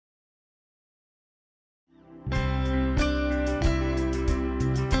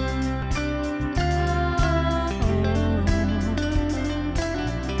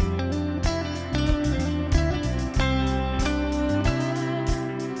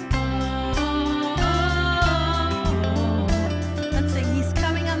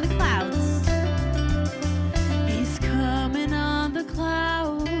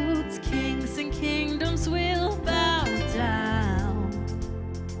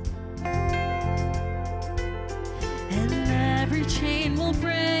every chain will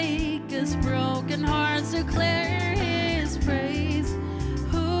break as broken hearts declare his praise.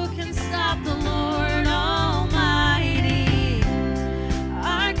 Who can stop the Lord Almighty?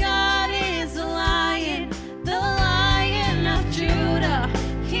 Our God is the Lion of Judah.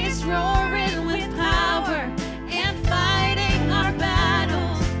 He's roaring with power and fighting our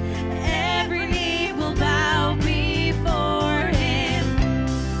battles. Every knee will bow before him.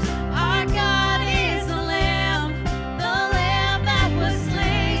 Our God is the Lamb that was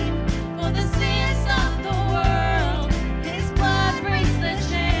slain for the sins of the world. His blood breaks the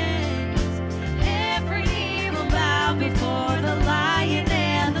chains. Every knee will bow before the Lion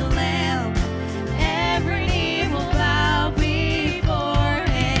and the Lamb. Every knee will bow before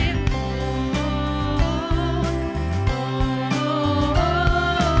him.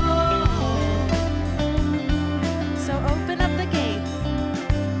 So open up the gates.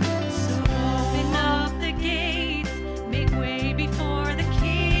 So open up the gates. Make way before the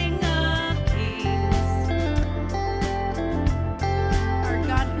King of Kings. Our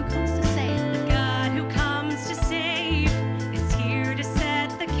God who comes to save. The God who comes to save is here to set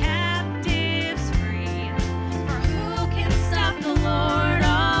the captives free. For who can stop the Lord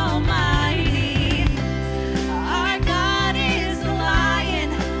Almighty? Our God is the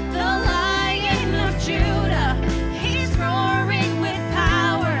Lion of Judah. He's roaring with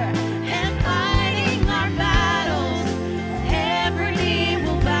power and fighting our battles. Every knee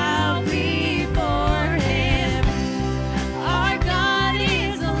will bow before him. Our God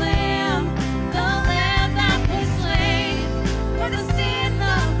is the Lamb that was slain for the sin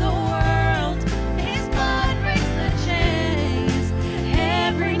of the world. His blood breaks the chains.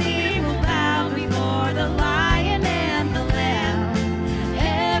 Every knee will bow before the Lion and the Lamb.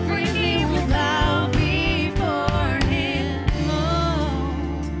 Every knee will bow before him. Oh,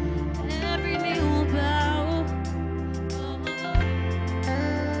 every knee will bow.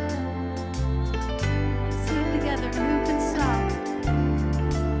 Let's sing together. Who can stop?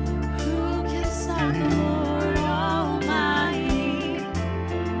 Who can stop the Lord Almighty?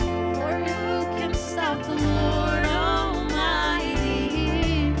 For who can stop the Lord Almighty?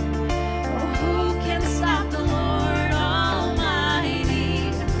 Oh, who can stop the Lord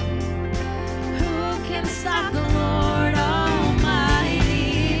Almighty? Who can stop the Lord Almighty?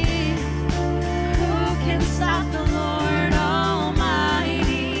 Who can stop the Lord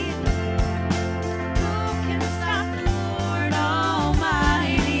Almighty? Who can stop the Lord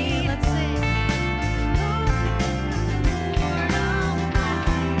Almighty? Let's sing.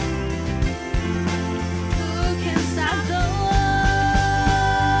 Who can stop the Lord?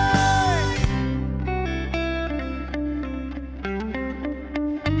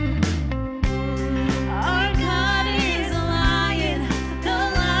 Our God is a Lion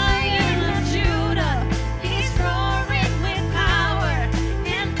of Judah. He's roaring with power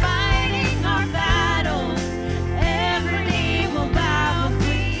and fighting our battles. Every knee will bow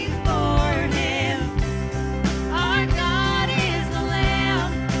before him. Our God is the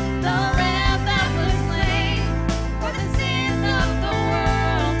Lamb that was slain for the sins of the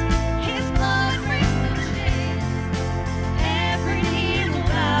world. His blood breaks the chains. Every knee will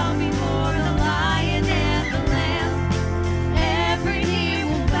bow before the Lion and the Lamb. Every knee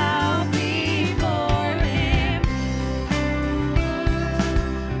will bow before him.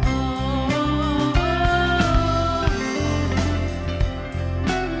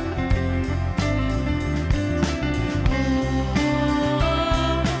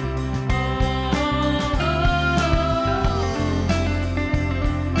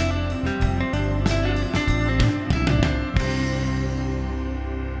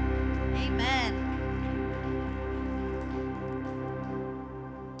 Amen.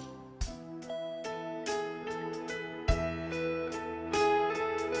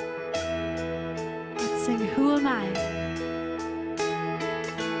 Let's sing, Who am I?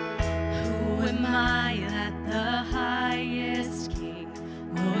 Who am I that the highest King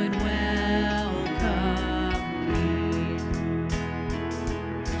would welcome me?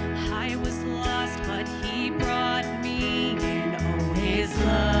 I was lost, but he brought me in. Oh, his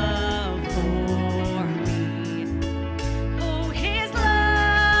love for me. Oh, his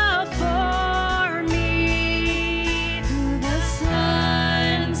love for me. Who the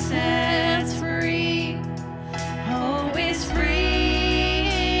Son sets free. Oh,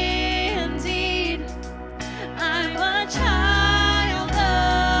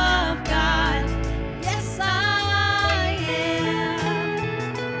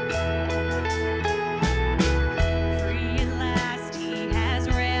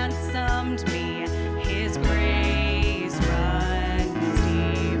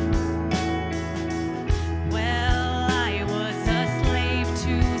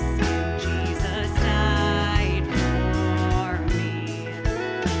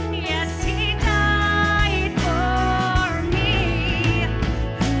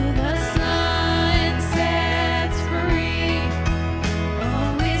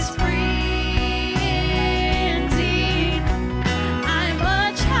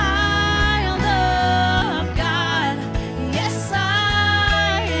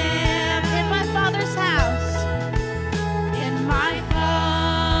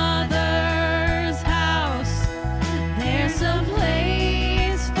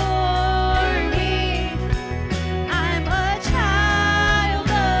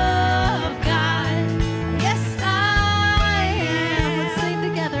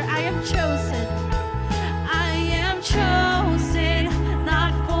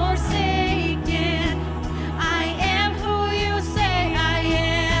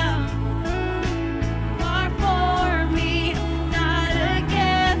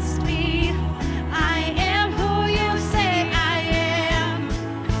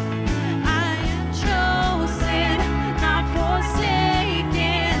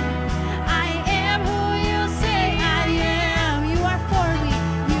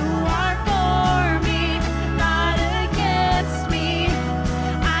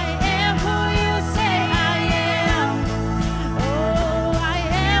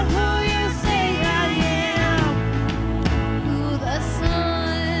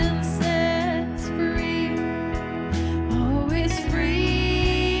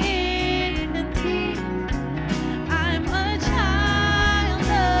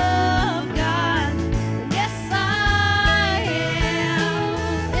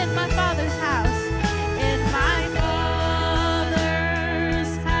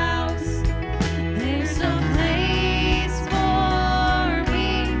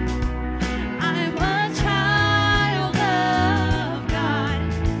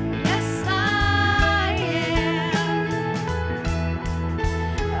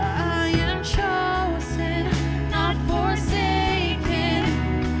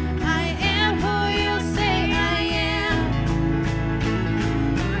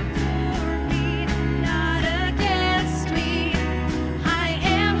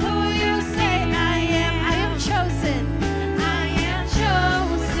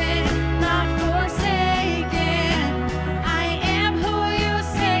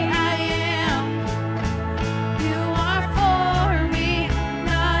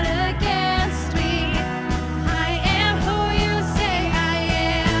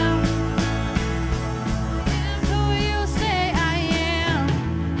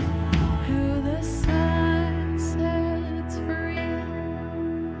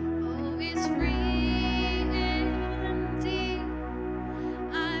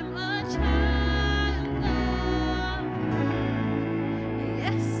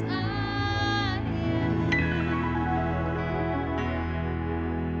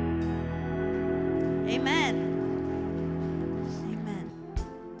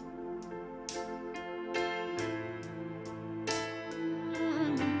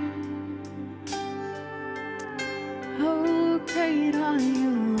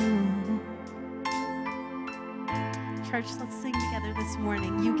 Church, let's sing together this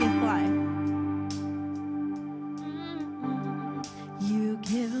morning. You give life. You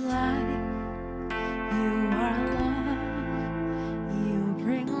give life. You are love. You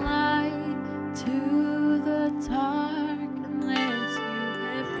bring light to the darkness. You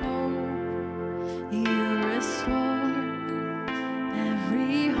give hope. You restore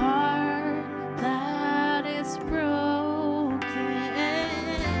every heart that is broken.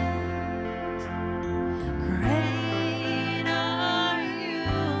 Great are you,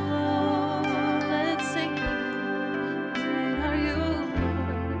 Lord. Let's sing together. Great are you,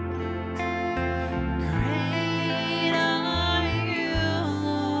 Lord. Great are you,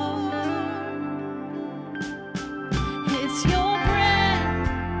 Lord. It's your breath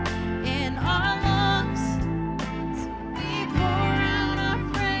in our lungs, so we pour out our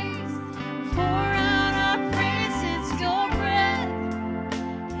praise, pour out our praise. It's your breath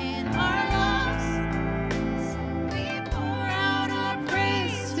in our lungs, so we pour out our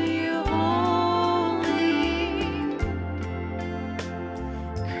praise to you only.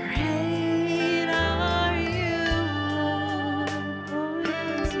 Great are you, Lord. Oh,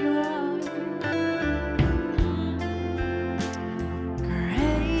 yes, you are.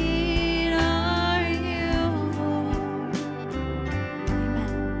 Great are you, Lord.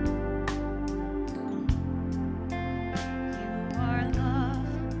 Amen. You are love.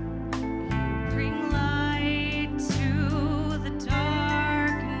 You bring light to the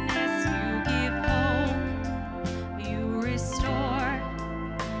darkness. You give hope. You restore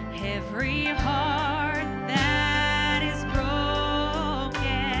every heart that is broken.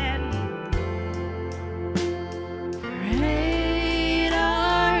 Great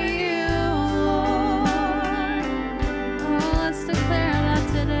are you, Lord. Oh, let's declare that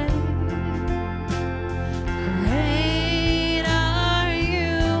today. Great are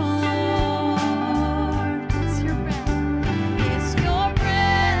you, Lord. It's your breath. It's your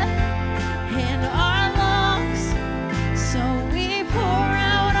breath in our lungs, so we pour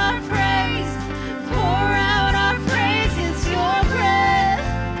out our praise, pour out our praise. It's your breath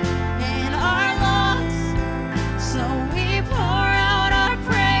in our lungs, so we pour out our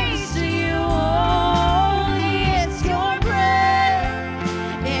praise to you only. It's your breath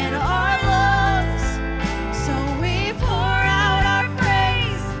in our lungs, so we pour out our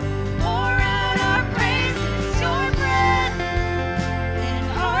praise, pour out our praise. It's your breath in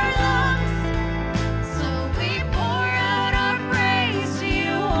our lungs, so we pour out our praise to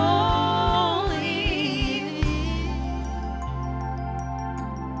you only.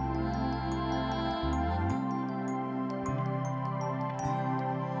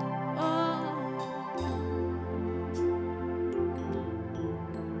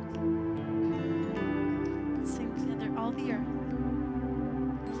 Let's sing together, all the earth.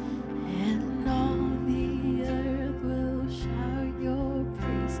 And all the earth will shout your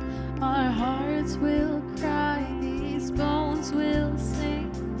praise. Our hearts will cry, these bones will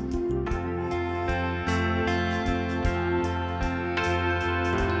sing.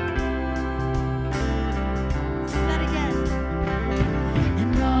 Sing that again.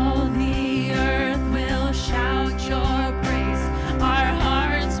 And all the earth will shout your praise. Our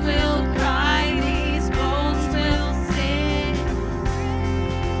hearts will cry, these bones will sing.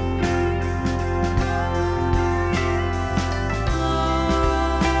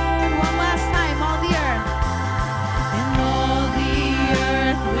 Lord, one last time, all the earth. And all the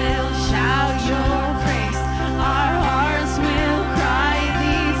earth will shout your praise. Our hearts will cry,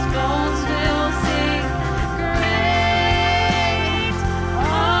 these bones will sing. Great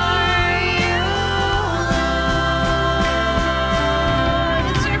are you, Lord.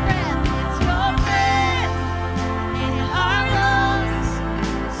 It's your breath in our lungs,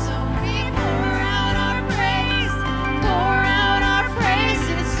 so we pour out our praise, pour out our praise.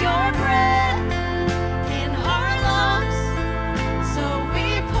 It's your breath in our lungs, so we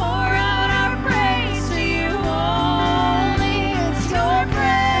pour out our praise to you only. It's your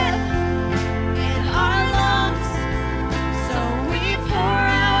breath in our lungs, so we pour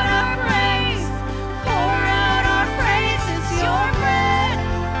out our praise, pour out our praise. It's your breath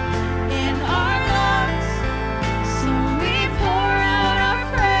in our lungs, so we pour out our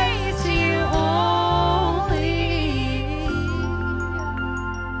praise to you only.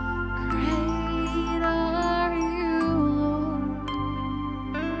 Great are you, Lord.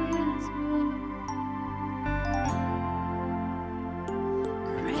 Yes, Lord.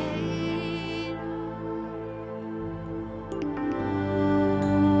 Great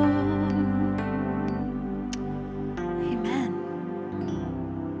Amen.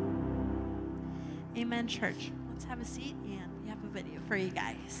 Amen, church. Let's have a seat, and we have a video for you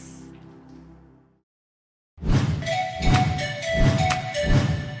guys.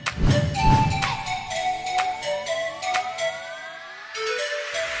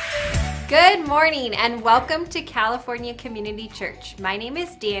 morning and welcome to California Community Church. My name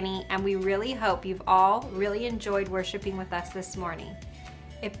is Danny and we really hope you've all really enjoyed worshiping with us this morning.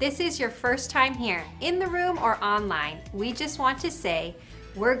 If this is your first time here, in the room or online, we just want to say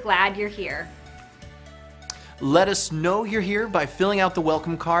we're glad you're here. Let us know you're here by filling out the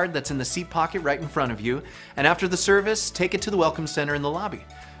welcome card that's in the seat pocket right in front of you. And after the service, take it to the Welcome Center in the lobby.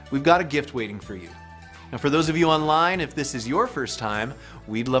 We've got a gift waiting for you. Now, for those of you online, if this is your first time,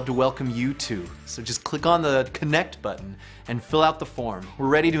 we'd love to welcome you too. So just click on the Connect button and fill out the form. We're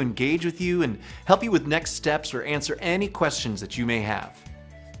ready to engage with you and help you with next steps or answer any questions that you may have.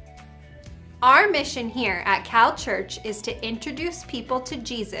 Our mission here at CalChurch is to introduce people to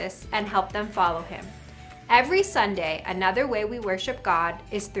Jesus and help them follow him. Every Sunday, another way we worship God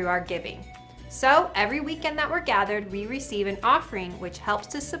is through our giving. So every weekend that we're gathered, we receive an offering which helps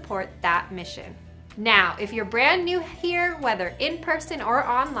to support that mission. Now, if you're brand new here, whether in person or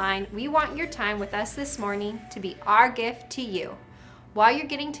online, we want your time with us this morning to be our gift to you. While you're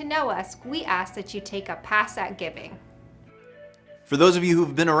getting to know us, we ask that you take a pass at giving. For those of you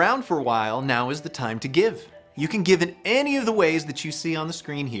who've been around for a while, now is the time to give. You can give in any of the ways that you see on the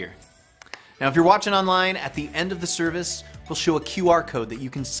screen here. Now, if you're watching online, at the end of the service, we'll show a QR code that you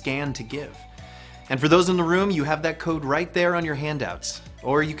can scan to give. And for those in the room, you have that code right there on your handouts.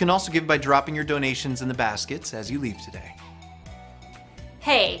 Or you can also give by dropping your donations in the baskets as you leave today.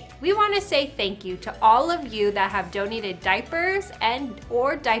 Hey, we want to say thank you to all of you that have donated diapers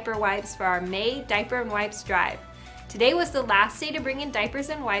or diaper wipes for our May Diaper and Wipes drive. Today was the last day to bring in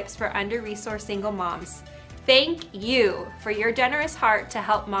diapers and wipes for under-resourced single moms. Thank you for your generous heart to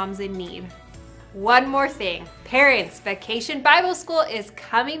help moms in need. One more thing, parents, Vacation Bible School is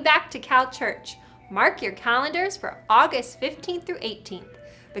coming back to CalChurch. Mark your calendars for August 15th through 18th.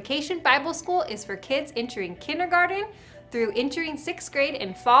 Vacation Bible School is for kids entering kindergarten through entering 6th grade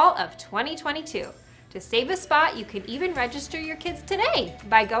in fall of 2022. To save a spot, you can even register your kids today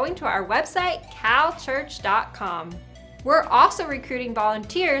by going to our website, calchurch.com. We're also recruiting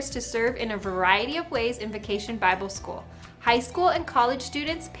volunteers to serve in a variety of ways in Vacation Bible School. High school and college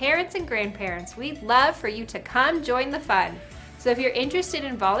students, parents and grandparents, we'd love for you to come join the fun. So if you're interested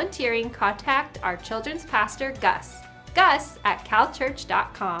in volunteering, contact our children's pastor, Gus at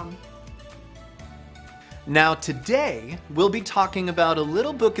calchurch.com. Now today, we'll be talking about a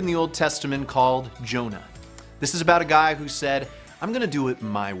little book in the Old Testament called Jonah. This is about a guy who said, I'm gonna do it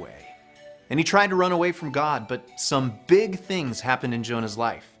my way. And he tried to run away from God, but some big things happened in Jonah's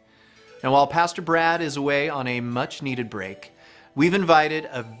life. Now while Pastor Brad is away on a much needed break, we've invited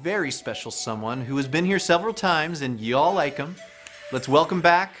a very special someone who has been here several times and y'all like him. Let's welcome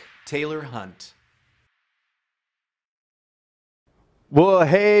back Taylor Hunt. Well,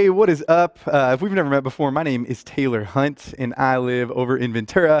 hey, what is up? If we've never met before, my name is Taylor Hunt, and I live over in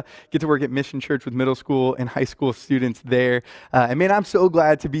Ventura. Get to work at Mission Church with middle school and high school students there. And man, I'm so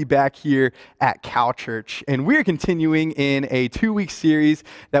glad to be back here at CalChurch. And we're continuing in a 2-week series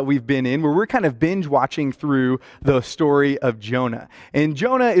that we've been in where we're kind of binge watching through the story of Jonah. And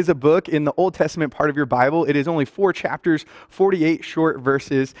Jonah is a book in the Old Testament part of your Bible. It is only 4 chapters, 48 short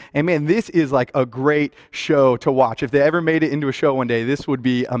verses. And man, this is like a great show to watch. If they ever made it into a show one day, this would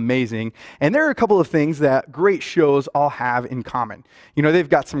be amazing. And there are a couple of things that great shows all have in common. You know, they've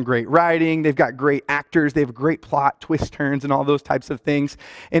got some great writing, they've got great actors, they have great plot, twist turns, and all those types of things.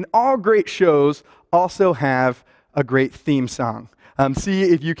 And all great shows also have a great theme song. See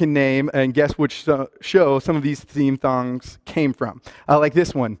if you can name and guess which show some of these theme songs came from. Like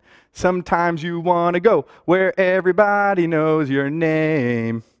this one. Sometimes you want to go where everybody knows your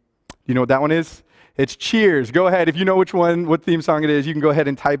name. You know what that one is? It's Cheers. Go ahead. If you know what theme song it is, you can go ahead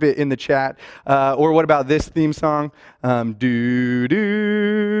and type it in the chat. Or what about this theme song? Do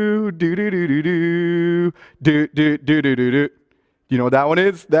do do do do do do do do do do do. You know what that one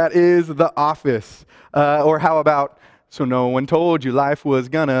is? That is The Office. Or how about So No One Told You Life Was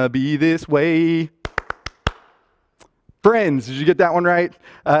Gonna Be This Way? Friends, did you get that one right?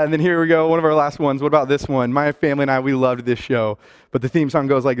 And then here we go, one of our last ones. What about this one? My family and I, we loved this show. But the theme song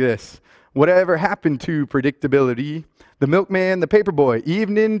goes like this. Whatever happened to predictability? The milkman, the paperboy,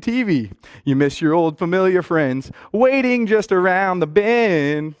 evening TV. You miss your old familiar friends, waiting just around the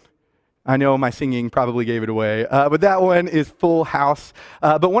bend. I know my singing probably gave it away, but that one is Full House.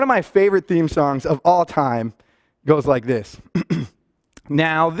 But one of my favorite theme songs of all time goes like this.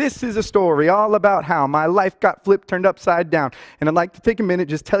 Now, this is a story all about how my life got flipped, turned upside down. And I'd like to take a minute,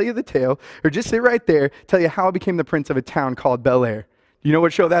 just tell you the tale, or just sit right there, tell you how I became the prince of a town called Bel Air. You know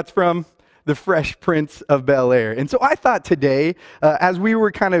what show that's from? the Fresh Prince of Bel-Air. And so I thought today, as we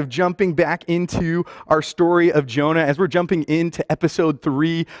were kind of jumping back into our story of Jonah, as we're jumping into episode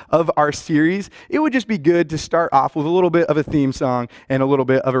 3 of our series, it would just be good to start off with a little bit of a theme song and a little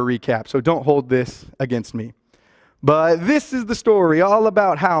bit of a recap. So don't hold this against me. But this is the story all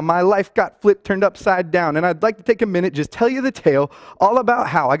about how my life got flipped, turned upside down. And I'd like to take a minute, just tell you the tale all about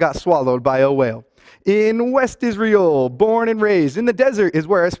how I got swallowed by a whale. In West Israel, born and raised in the desert is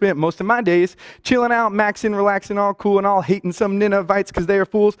where I spent most of my days, chilling out, maxing, relaxing, all cool and all, hating some Ninevites because they are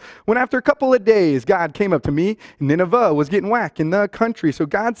fools. When after a couple of days, God came up to me. Nineveh was getting whack in the country. So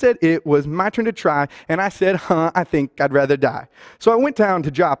God said it was my turn to try. And I said, I think I'd rather die. So I went down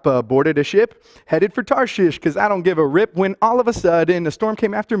to Joppa, boarded a ship, headed for Tarshish because I don't give a rip. When all of a sudden a storm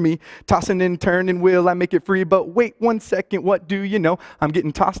came after me, tossing and turning, will I make it free? But wait 1 second, what do you know? I'm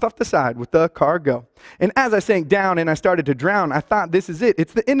getting tossed off the side with the cargo. And as I sank down and I started to drown, I thought, this is it.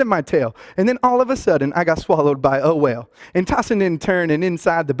 It's the end of my tale. And then all of a sudden, I got swallowed by a whale. And tossing and turning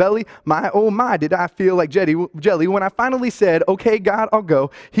inside the belly, my, oh my, did I feel like jelly. When I finally said, okay, God, I'll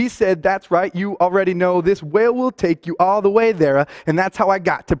go, he said, that's right, you already know this whale will take you all the way there. And that's how I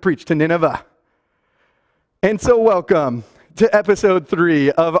got to preach to Nineveh. And so welcome to episode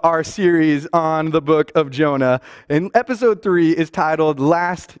 3 of our series on the book of Jonah. And episode 3 is titled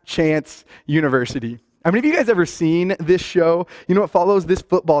Last Chance University. I mean, have you guys ever seen this show? You know, it follows this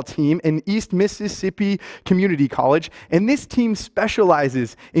football team in East Mississippi Community College. And this team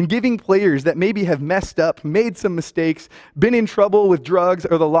specializes in giving players that maybe have messed up, made some mistakes, been in trouble with drugs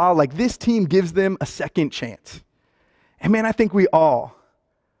or the law, like this team gives them a second chance. And man, I think we all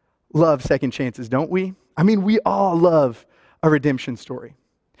love second chances, don't we? I mean, we all love a redemption story.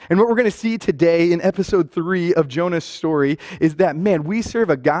 And what we're going to see today in episode 3 of Jonah's story is that, man, we serve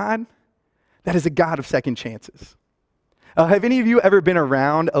a God that is a God of second chances. Have any of you ever been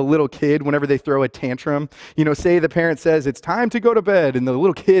around a little kid whenever they throw a tantrum? You know, say the parent says, it's time to go to bed, and the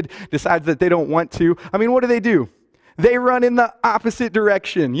little kid decides that they don't want to. I mean, what do? They run in the opposite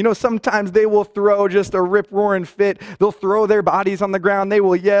direction. You know, sometimes they will throw just a rip-roaring fit. They'll throw their bodies on the ground. They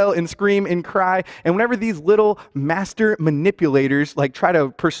will yell and scream and cry. And whenever these little master manipulators like try to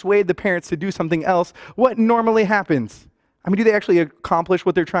persuade the parents to do something else, what normally happens? I mean, do they actually accomplish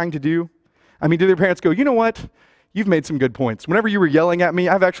what they're trying to do? I mean, do their parents go, you know what? You've made some good points. Whenever you were yelling at me,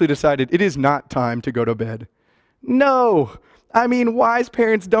 I've actually decided it is not time to go to bed. No. I mean, wise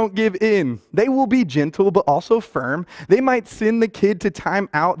parents don't give in. They will be gentle, but also firm. They might send the kid to time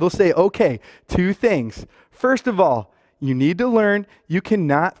out. They'll say, okay, 2 things. First of all, you need to learn you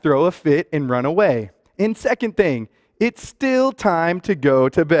cannot throw a fit and run away. And second thing, it's still time to go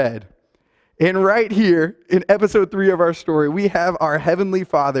to bed. And right here in episode 3 of our story, we have our Heavenly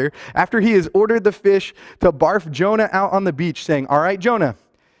Father, after he has ordered the fish to barf Jonah out on the beach, saying, all right, Jonah,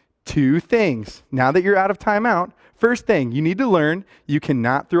 2 things. Now that you're out of timeout, first thing, you need to learn you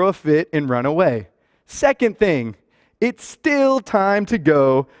cannot throw a fit and run away. Second thing, it's still time to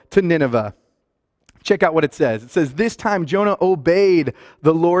go to Nineveh. Check out what it says. It says, this time Jonah obeyed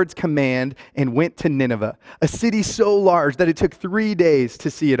the Lord's command and went to Nineveh, a city so large that it took 3 days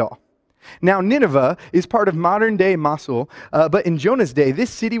to see it all. Now, Nineveh is part of modern-day Mosul, but in Jonah's day, this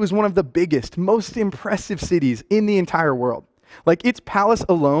city was one of the biggest, most impressive cities in the entire world. Like, its palace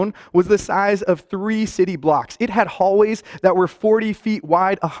alone was the size of 3 city blocks. It had hallways that were 40 feet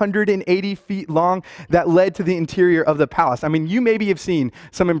wide, 180 feet long, that led to the interior of the palace. I mean, you maybe have seen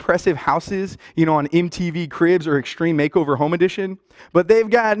some impressive houses, you know, on MTV Cribs or Extreme Makeover Home Edition, but they've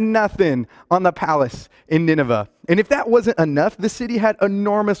got nothing on the palace in Nineveh. And if that wasn't enough, the city had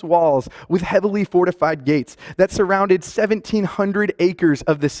enormous walls with heavily fortified gates that surrounded 1,700 acres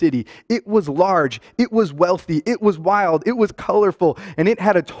of the city. It was large, it was wealthy, it was wild, it was colorful, and it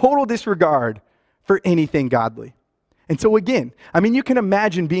had a total disregard for anything godly. And so again, I mean, you can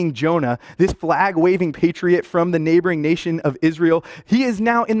imagine being Jonah, this flag-waving patriot from the neighboring nation of Israel. He is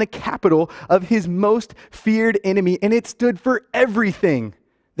now in the capital of his most feared enemy, and it stood for everything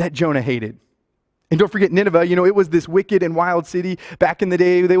that Jonah hated. And don't forget Nineveh, you know, it was this wicked and wild city. Back in the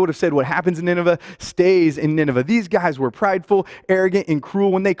day, they would have said what happens in Nineveh stays in Nineveh. These guys were prideful, arrogant, and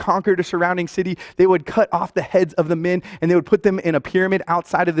cruel. When they conquered a surrounding city, they would cut off the heads of the men and they would put them in a pyramid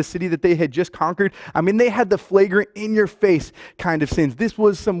outside of the city that they had just conquered. I mean, they had the flagrant in-your-face kind of sins. This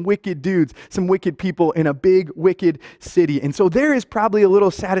was some wicked dudes, some wicked people in a big, wicked city. And so there is probably a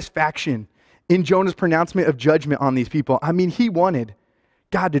little satisfaction in Jonah's pronouncement of judgment on these people. I mean, he wanted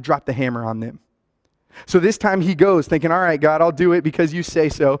God to drop the hammer on them. So this time he goes thinking, all right, God, I'll do it because you say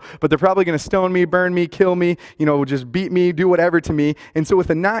so. But they're probably going to stone me, burn me, kill me, just beat me, do whatever to me. And so with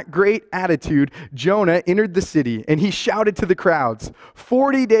a not great attitude, Jonah entered the city and he shouted to the crowds,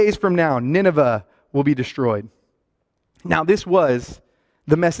 40 days from now, Nineveh will be destroyed. Now this was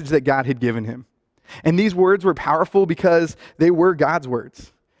the message that God had given him. And these words were powerful because they were God's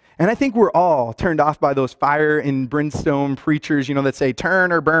words. And I think we're all turned off by those fire and brimstone preachers, that say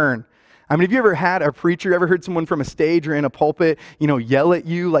turn or burn. I mean, have you ever had a preacher, ever heard someone from a stage or in a pulpit, yell at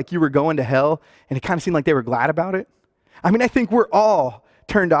you like you were going to hell, and it kind of seemed like they were glad about it? I mean, I think we're all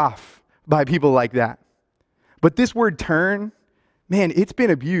turned off by people like that. But this word turn, man, it's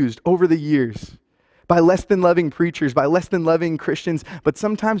been abused over the years by less than loving preachers, by less than loving Christians. But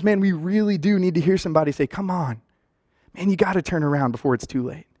sometimes, man, we really do need to hear somebody say, come on, man, you got to turn around before it's too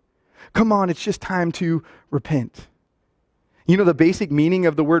late. Come on, it's just time to repent. The basic meaning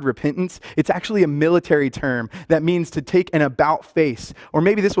of the word repentance, it's actually a military term that means to take an about face. Or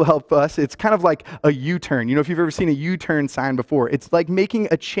maybe this will help us. It's kind of like a U-turn. If you've ever seen a U-turn sign before, it's like making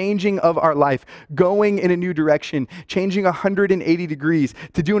a changing of our life, going in a new direction, changing 180 degrees,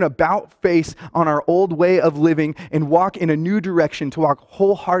 to do an about face on our old way of living and walk in a new direction, to walk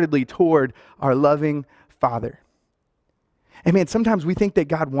wholeheartedly toward our loving Father. And man, sometimes we think that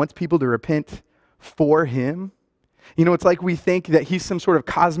God wants people to repent for him. It's like we think that he's some sort of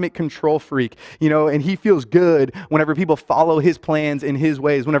cosmic control freak, and he feels good whenever people follow his plans and his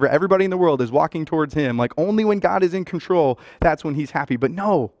ways, whenever everybody in the world is walking towards him. Like only when God is in control, that's when he's happy. But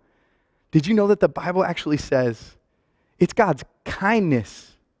no, did you know that the Bible actually says it's God's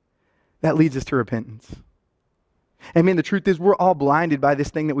kindness that leads us to repentance? And man, the truth is we're all blinded by this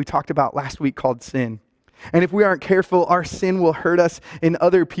thing that we talked about last week called sin. And if we aren't careful, our sin will hurt us and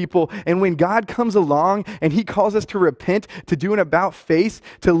other people. And when God comes along and he calls us to repent, to do an about face,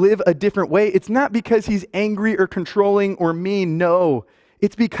 to live a different way, it's not because he's angry or controlling or mean. No,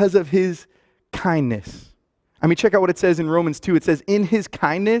 it's because of his kindness. I mean, check out what it says in Romans 2. It says, in his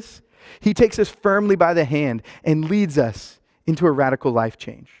kindness, he takes us firmly by the hand and leads us into a radical life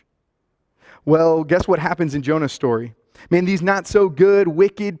change. Well, guess what happens in Jonah's story? Man, these not so good,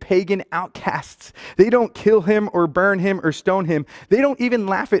 wicked, pagan outcasts, they don't kill him or burn him or stone him. They don't even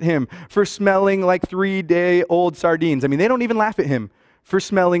laugh at him for smelling like 3-day-old sardines. I mean, they don't even laugh at him for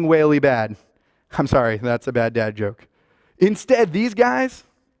smelling whaley bad. I'm sorry, that's a bad dad joke. Instead, these guys,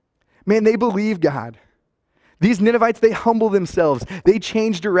 man, they believe God. These Ninevites, they humble themselves. They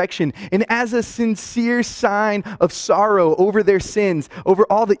change direction. And as a sincere sign of sorrow over their sins, over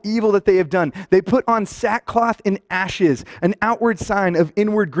all the evil that they have done, they put on sackcloth and ashes, an outward sign of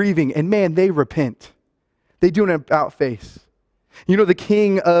inward grieving. And man, they repent. They do an about face. The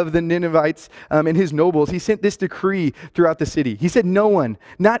king of the Ninevites and his nobles, he sent this decree throughout the city. He said, no one,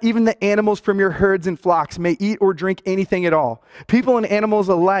 not even the animals from your herds and flocks, may eat or drink anything at all. People and animals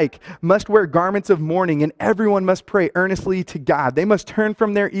alike must wear garments of mourning, and everyone must pray earnestly to God. They must turn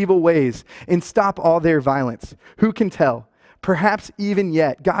from their evil ways and stop all their violence. Who can tell? Perhaps even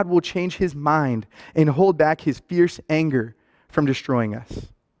yet, God will change his mind and hold back his fierce anger from destroying us.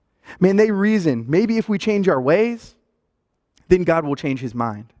 Man, they reason, maybe if we change our ways, then God will change his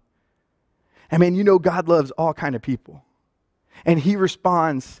mind. And man, God loves all kind of people. And he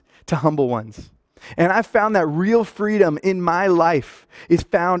responds to humble ones. And I've found that real freedom in my life is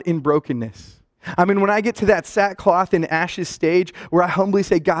found in brokenness. I mean, when I get to that sackcloth and ashes stage where I humbly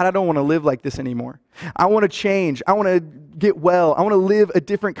say, God, I don't want to live like this anymore. I want to change. I want to get well. I want to live a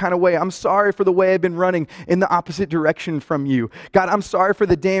different kind of way. I'm sorry for the way I've been running in the opposite direction from you. God, I'm sorry for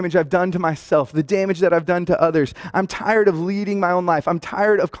the damage I've done to myself, the damage that I've done to others. I'm tired of leading my own life. I'm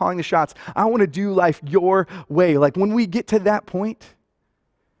tired of calling the shots. I want to do life your way. Like when we get to that point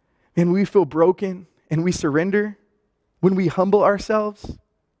and we feel broken and we surrender, when we humble ourselves,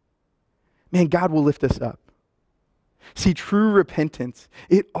 man, God will lift us up. See, true repentance,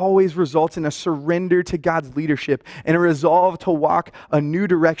 it always results in a surrender to God's leadership and a resolve to walk a new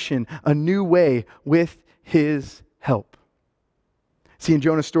direction, a new way with his help. See, in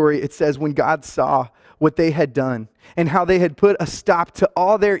Jonah's story, it says when God saw what they had done and how they had put a stop to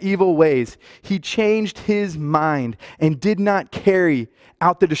all their evil ways, he changed his mind and did not carry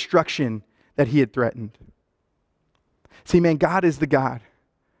out the destruction that he had threatened. See, man, God is the God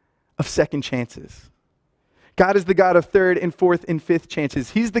of second chances. God is the God of third and fourth and fifth chances.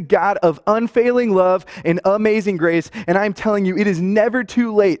 He's the God of unfailing love and amazing grace. And I'm telling you, it is never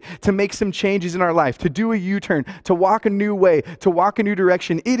too late to make some changes in our life, to do a U-turn, to walk a new way, to walk a new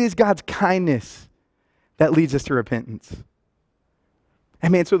direction. It is God's kindness that leads us to repentance.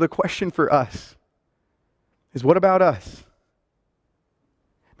 And man, so the question for us is, what about us?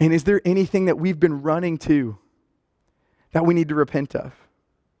 And is there anything that we've been running to that we need to repent of?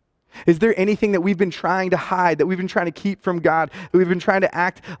 Is there anything that we've been trying to hide, that we've been trying to keep from God, that we've been trying to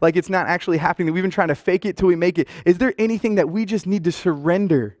act like it's not actually happening, that we've been trying to fake it till we make it? Is there anything that we just need to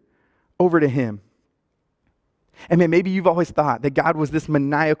surrender over to him? And man, maybe you've always thought that God was this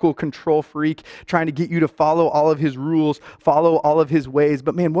maniacal control freak trying to get you to follow all of his rules, follow all of his ways.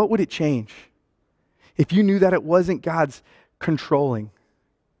 But man, what would it change if you knew that it wasn't God's controlling,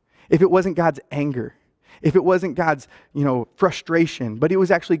 if it wasn't God's anger, if it wasn't God's, frustration, but it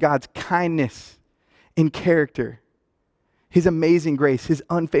was actually God's kindness and character, his amazing grace, his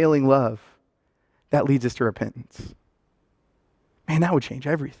unfailing love that leads us to repentance? Man, that would change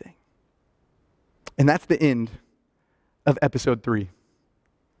everything. And that's the end of episode 3.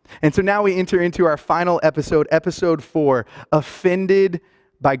 And so now we enter into our final episode, episode 4, offended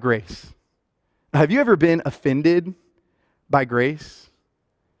by grace. Have you ever been offended by grace?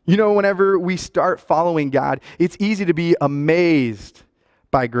 Whenever we start following God, it's easy to be amazed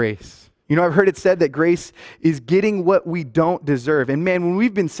by grace. I've heard it said that grace is getting what we don't deserve. And man, when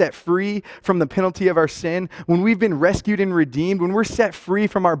we've been set free from the penalty of our sin, when we've been rescued and redeemed, when we're set free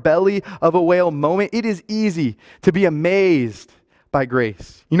from our belly of a whale moment, it is easy to be amazed by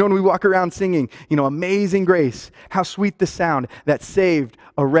grace. When we walk around singing, amazing grace, how sweet the sound that saved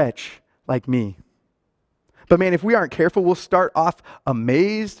a wretch like me. But man, if we aren't careful, we'll start off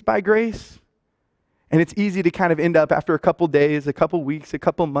amazed by grace. And it's easy to kind of end up after a couple days, a couple weeks, a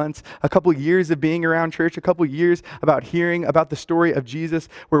couple months, a couple years of being around church, a couple years about hearing about the story of Jesus,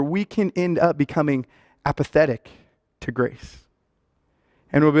 where we can end up becoming apathetic to grace.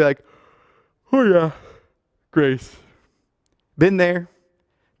 And we'll be like, oh yeah, grace. Been there,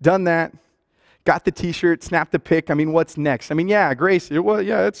 done that, got the t-shirt, snapped the pic. What's next? Yeah, grace,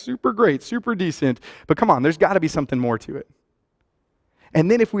 it's super great, super decent. But come on, there's got to be something more to it.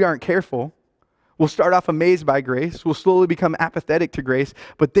 And then if we aren't careful, we'll start off amazed by grace. We'll slowly become apathetic to grace.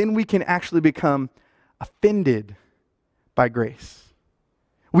 But then we can actually become offended by grace.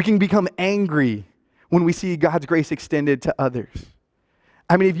 We can become angry when we see God's grace extended to others.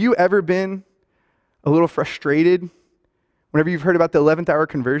 Have you ever been a little frustrated whenever you've heard about the 11th hour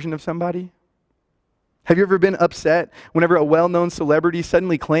conversion of somebody? Have you ever been upset whenever a well-known celebrity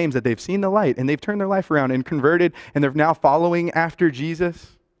suddenly claims that they've seen the light and they've turned their life around and converted and they're now following after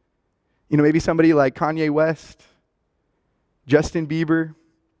Jesus? Maybe somebody like Kanye West, Justin Bieber,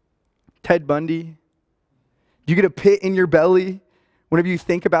 Ted Bundy. Do you get a pit in your belly whenever you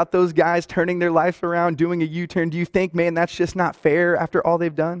think about those guys turning their life around, doing a U-turn? Do you think, man, that's just not fair after all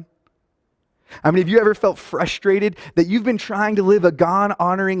they've done? Have you ever felt frustrated that you've been trying to live a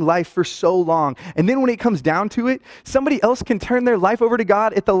God-honoring life for so long, and then when it comes down to it, somebody else can turn their life over to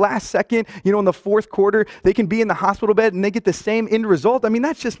God at the last second, in the fourth quarter, they can be in the hospital bed and they get the same end result?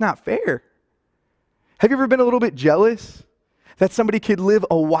 That's just not fair. Have you ever been a little bit jealous that somebody could live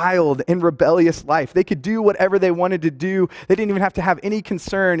a wild and rebellious life? They could do whatever they wanted to do. They didn't even have to have any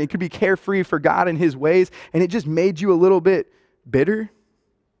concern. It could be carefree for God and his ways, and it just made you a little bit bitter.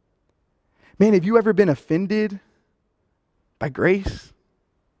 Man, have you ever been offended by grace?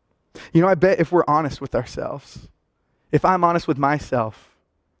 I bet if we're honest with ourselves, if I'm honest with myself,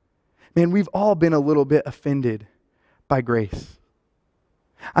 man, we've all been a little bit offended by grace.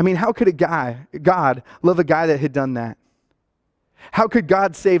 How could God love a guy that had done that? How could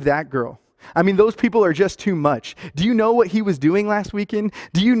God save that girl? Those people are just too much. Do you know what he was doing last weekend?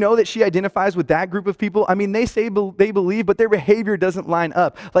 Do you know that she identifies with that group of people? They say they believe, but their behavior doesn't line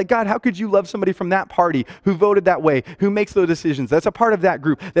up. Like, God, how could you love somebody from that party who voted that way, who makes those decisions, that's a part of that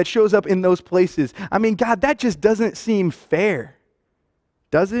group, that shows up in those places? God, that just doesn't seem fair.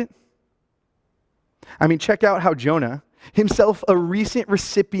 Does it? Check out how Jonah, himself a recent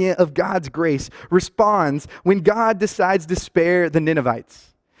recipient of God's grace, responds when God decides to spare the Ninevites.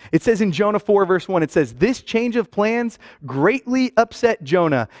 It says in Jonah 4 verse 1, it says, "This change of plans greatly upset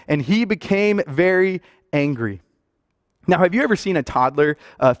Jonah, and he became very angry." Now, have you ever seen a toddler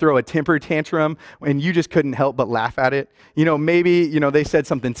throw a temper tantrum and you just couldn't help but laugh at it? Maybe, they said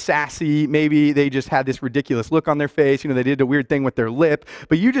something sassy. Maybe they just had this ridiculous look on their face. They did a weird thing with their lip,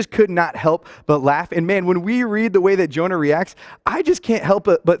 but you just could not help but laugh. And man, when we read the way that Jonah reacts, I just can't help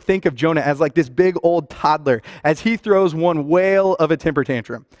but think of Jonah as like this big old toddler as he throws one whale of a temper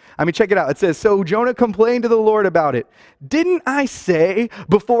tantrum. Check it out. It says, "So Jonah complained to the Lord about it. 'Didn't I say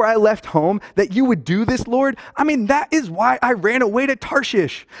before I left home that you would do this, Lord? That is why I ran away to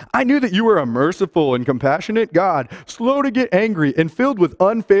Tarshish. I knew that you were a merciful and compassionate God, slow to get angry and filled with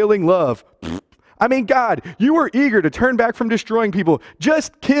unfailing love. I mean, God, you were eager to turn back from destroying people.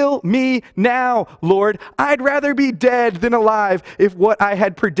 Just kill me now, Lord. I'd rather be dead than alive if what I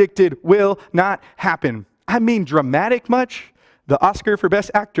had predicted will not happen. I mean, dramatic much? The Oscar for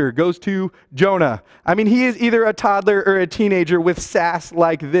Best Actor goes to Jonah. I mean, he is either a toddler or a teenager with sass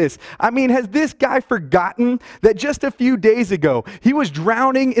like this. I mean, has this guy forgotten that just a few days ago, he was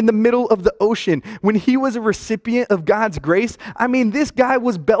drowning in the middle of the ocean when he was a recipient of God's grace? I mean, this guy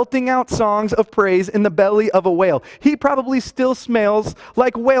was belting out songs of praise in the belly of a whale. He probably still smells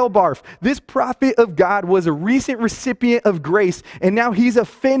like whale barf. This prophet of God was a recent recipient of grace, and now he's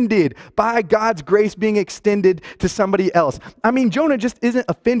offended by God's grace being extended to somebody else. I mean, Jonah just isn't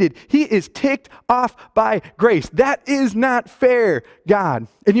offended. He is ticked off by grace. That is not fair, God.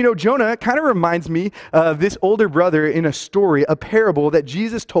 And you know, Jonah kind of reminds me of this older brother in a story, a parable that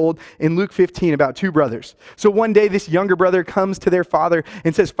Jesus told in Luke 15 about two brothers. So one day, this younger brother comes to their father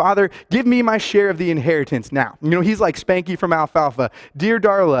and says, "Father, give me my share of the inheritance now." You know, he's like Spanky from Alfalfa. "Dear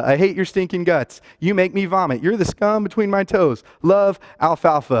Darla, I hate your stinking guts. You make me vomit. You're the scum between my toes. Love,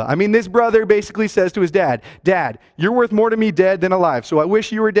 Alfalfa." I mean, this brother basically says to his dad, "Dad, you're worth more to me dead than alive, so I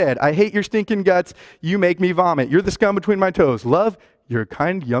wish you were dead. I hate your stinking guts. You make me vomit. You're the scum between my toes. Love, your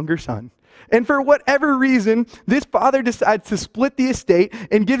kind younger son." And for whatever reason, this father decides to split the estate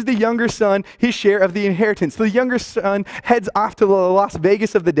and gives the younger son his share of the inheritance. So the younger son heads off to the Las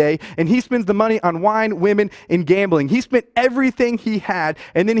Vegas of the day, and he spends the money on wine, women, and gambling. He spent everything he had,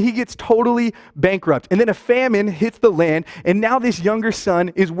 and then he gets totally bankrupt. And then a famine hits the land, and now this younger son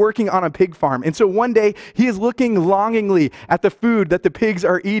is working on a pig farm. And so one day, he is looking longingly at the food that the pigs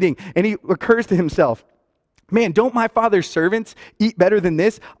are eating, and he occurs to himself, "Man, don't my father's servants eat better than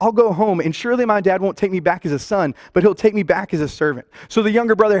this? I'll go home, and surely my dad won't take me back as a son, but he'll take me back as a servant." So the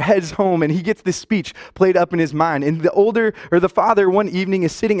younger brother heads home, and he gets this speech played up in his mind. And the father one evening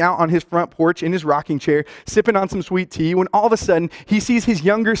is sitting out on his front porch in his rocking chair, sipping on some sweet tea, when all of a sudden, he sees his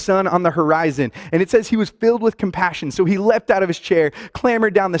younger son on the horizon. And it says he was filled with compassion, so he leapt out of his chair,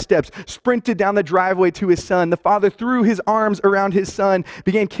 clambered down the steps, sprinted down the driveway to his son. The father threw his arms around his son,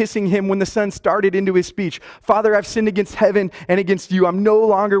 began kissing him when the son started into his speech. "Father, I've sinned against heaven and against you. I'm no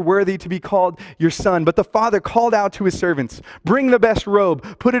longer worthy to be called your son." But the father called out to his servants, "Bring the best robe,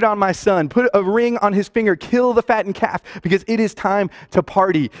 put it on my son, put a ring on his finger, kill the fattened calf, because it is time to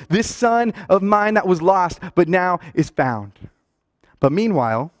party. This son of mine that was lost, but now is found." But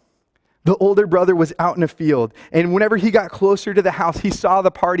meanwhile, the older brother was out in a field, and whenever he got closer to the house, he saw the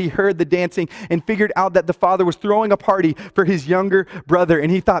party, heard the dancing, and figured out that the father was throwing a party for his younger brother.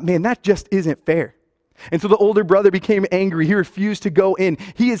 And he thought, "Man, that just isn't fair." And so the older brother became angry. He refused to go in.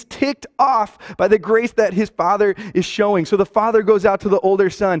 He is ticked off by the grace that his father is showing. So the father goes out to the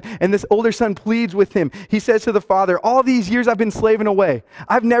older son, and this older son pleads with him. He says to the father, "All these years I've been slaving away.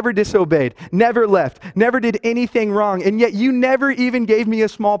 I've never disobeyed, never left, never did anything wrong, and yet you never even gave me a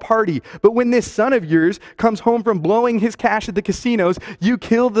small party. But when this son of yours comes home from blowing his cash at the casinos, you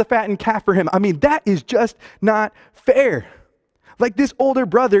killed the fattened calf for him." I mean, that is just not fair. Like, this older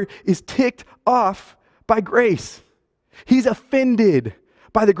brother is ticked off by grace. He's offended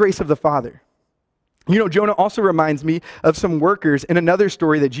by the grace of the Father. You know, Jonah also reminds me of some workers in another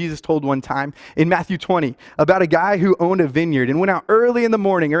story that Jesus told one time in Matthew 20 about a guy who owned a vineyard and went out early in the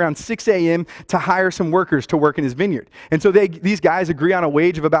morning around 6 a.m. to hire some workers to work in his vineyard. And so these guys agree on a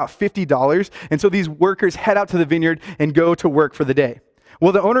wage of about $50. And so these workers head out to the vineyard and go to work for the day.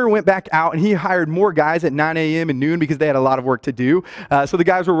 Well, the owner went back out and he hired more guys at 9 a.m. and noon because they had a lot of work to do. So the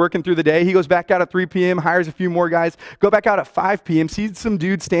guys were working through the day. He goes back out at 3 p.m., hires a few more guys, go back out at 5 p.m., sees some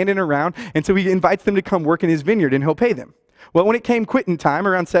dudes standing around, and so he invites them to come work in his vineyard and he'll pay them. Well, when it came quitting time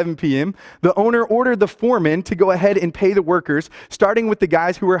around 7 p.m., the owner ordered the foreman to go ahead and pay the workers, starting with the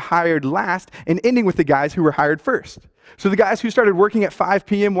guys who were hired last and ending with the guys who were hired first. So the guys who started working at 5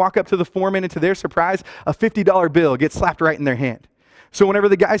 p.m. walk up to the foreman, and to their surprise, a $50 bill gets slapped right in their hand. So whenever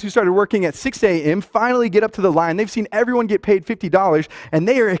the guys who started working at 6 a.m. finally get up to the line, they've seen everyone get paid $50, and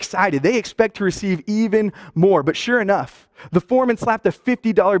they are excited. They expect to receive even more. But sure enough, the foreman slapped a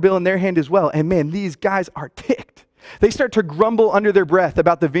 $50 bill in their hand as well. And man, these guys are ticked. They start to grumble under their breath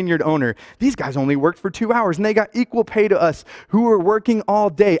about the vineyard owner. "These guys only worked for 2 hours, and they got equal pay to us who were working all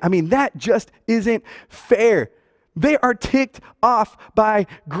day. I mean, that just isn't fair." They are ticked off by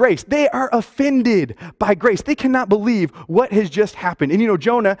grace. They are offended by grace. They cannot believe what has just happened. And you know,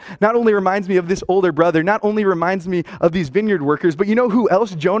 Jonah not only reminds me of this older brother, not only reminds me of these vineyard workers, but you know who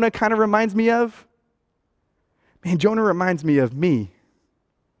else Jonah kind of reminds me of? Man, Jonah reminds me of me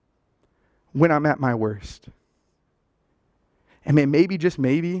when I'm at my worst. And man, maybe, just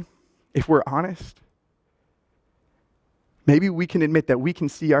maybe, if we're honest, maybe we can admit that we can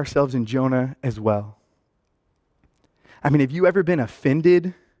see ourselves in Jonah as well. I mean, have you ever been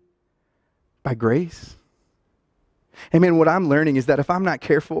offended by grace? I mean, what I'm learning is that if I'm not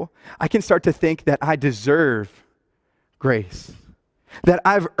careful, I can start to think that I deserve grace, that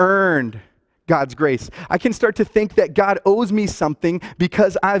I've earned God's grace. I can start to think that God owes me something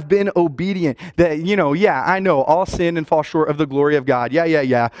because I've been obedient. That, I know all sin and fall short of the glory of God.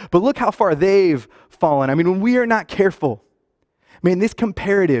 Yeah. But look how far they've fallen. I mean, when we are not careful, man, this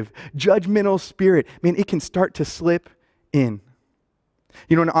comparative, judgmental spirit, man, it can start to slip in.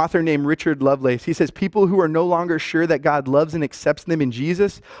 An author named Richard Lovelace, he says, people who are no longer sure that God loves and accepts them in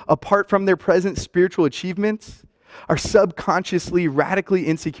Jesus, apart from their present spiritual achievements, are subconsciously radically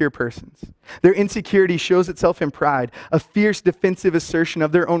insecure persons. Their insecurity shows itself in pride, a fierce defensive assertion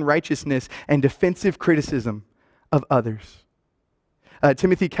of their own righteousness, and defensive criticism of others.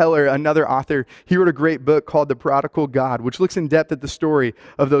 Timothy Keller, another author, he wrote a great book called The Prodigal God, which looks in depth at the story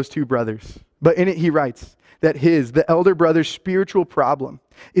of those two brothers. But in it he writes that the elder brother's spiritual problem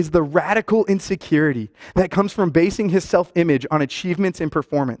is the radical insecurity that comes from basing his self-image on achievements and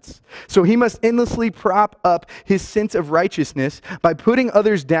performance. So he must endlessly prop up his sense of righteousness by putting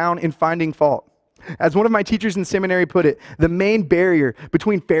others down and finding fault. As one of my teachers in seminary put it, the main barrier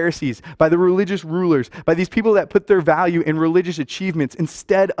between Pharisees, by the religious rulers, by these people that put their value in religious achievements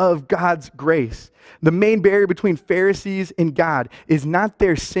instead of God's grace, the main barrier between Pharisees and God is not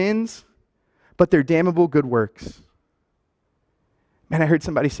their sins, but their damnable good works. Man, I heard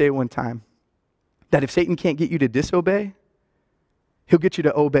somebody say one time that if Satan can't get you to disobey, he'll get you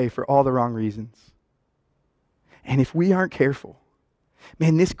to obey for all the wrong reasons. And if we aren't careful,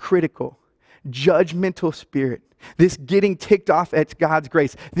 man, this critical, judgmental spirit, this getting ticked off at God's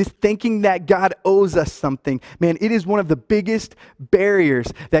grace, this thinking that God owes us something, man, it is one of the biggest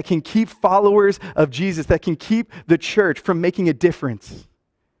barriers that can keep followers of Jesus, that can keep the church from making a difference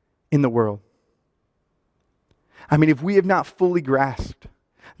in the world. I mean, if we have not fully grasped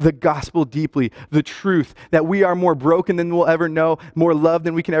the gospel deeply, the truth that we are more broken than we'll ever know, more loved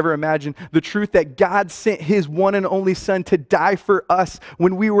than we can ever imagine, the truth that God sent his one and only Son to die for us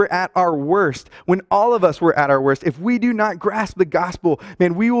when we were at our worst, when all of us were at our worst, if we do not grasp the gospel,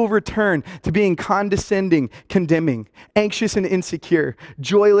 man, we will return to being condescending, condemning, anxious and insecure,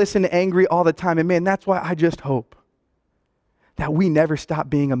 joyless and angry all the time. And man, that's why I just hope that we never stop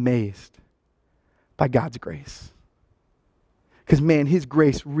being amazed by God's grace. Because, man, his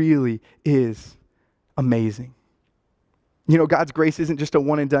grace really is amazing. God's grace isn't just a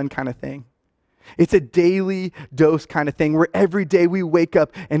one and done kind of thing. It's a daily dose kind of thing where every day we wake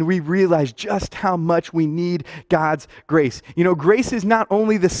up and we realize just how much we need God's grace. Grace is not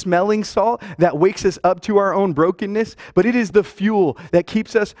only the smelling salt that wakes us up to our own brokenness, but it is the fuel that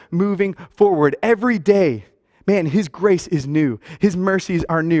keeps us moving forward. Every day, man, his grace is new. His mercies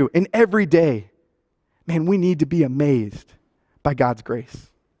are new. And every day, man, we need to be amazed by God's grace.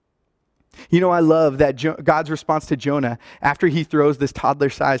 I love that God's response to Jonah after he throws this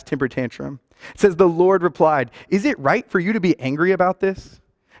toddler-sized temper tantrum. It says, the Lord replied, "Is it right for you to be angry about this?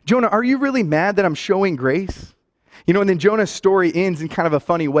 Jonah, are you really mad that I'm showing grace?" And then Jonah's story ends in kind of a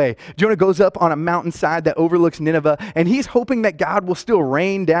funny way. Jonah goes up on a mountainside that overlooks Nineveh, and he's hoping that God will still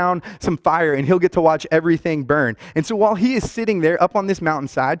rain down some fire and he'll get to watch everything burn. And so while he is sitting there up on this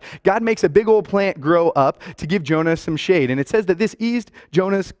mountainside, God makes a big old plant grow up to give Jonah some shade. And it says that this eased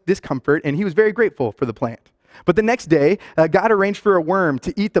Jonah's discomfort, and he was very grateful for the plant. But the next day, God arranged for a worm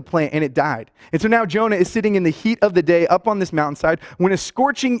to eat the plant, and it died. And so now Jonah is sitting in the heat of the day up on this mountainside when a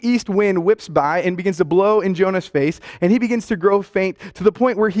scorching east wind whips by and begins to blow in Jonah's face, and he begins to grow faint to the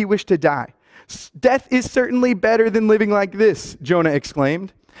point where he wished to die. "Death is certainly better than living like this," Jonah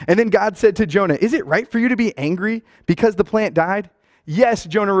exclaimed. And then God said to Jonah, "Is it right for you to be angry because the plant died?" "Yes,"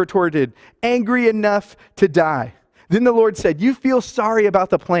 Jonah retorted, "angry enough to die." Then the Lord said, "You feel sorry about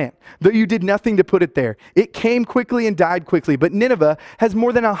the plant, though you did nothing to put it there. It came quickly and died quickly. But Nineveh has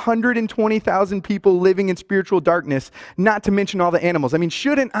more than 120,000 people living in spiritual darkness, not to mention all the animals. I mean,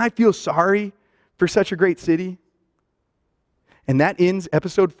 shouldn't I feel sorry for such a great city?" And that ends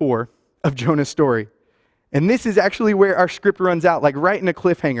episode 4 of Jonah's story. And this is actually where our script runs out, like right in a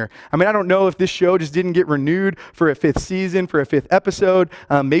cliffhanger. I mean, I don't know if this show just didn't get renewed for a 5th season, for a 5th episode.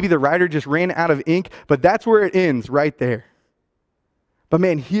 Maybe the writer just ran out of ink, but that's where it ends, right there. But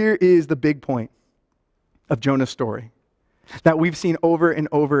man, here is the big point of Jonah's story that we've seen over and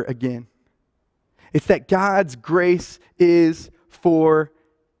over again. It's that God's grace is for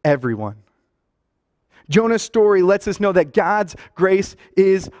everyone. Jonah's story lets us know that God's grace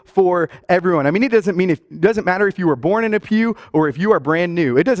is for everyone. I mean, it doesn't matter if you were born in a pew or if you are brand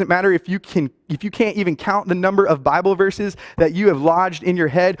new. It doesn't matter if you can't even count the number of Bible verses that you have lodged in your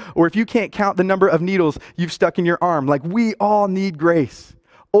head, or if you can't count the number of needles you've stuck in your arm. Like, we all need grace.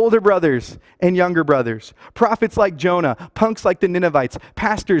 Older brothers and younger brothers, prophets like Jonah, punks like the Ninevites,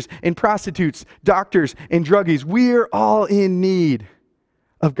 pastors and prostitutes, doctors and druggies. We're all in need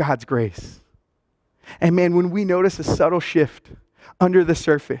of God's grace. And man, when we notice a subtle shift under the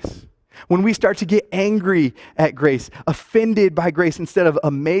surface, when we start to get angry at grace, offended by grace instead of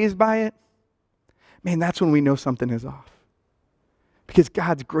amazed by it, man, that's when we know something is off. Because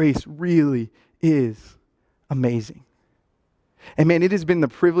God's grace really is amazing. And man, it has been the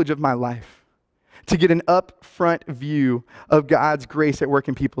privilege of my life to get an upfront view of God's grace at work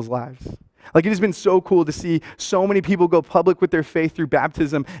in people's lives. Like, it has been so cool to see so many people go public with their faith through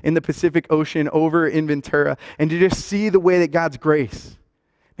baptism in the Pacific Ocean over in Ventura, and to just see the way that God's grace,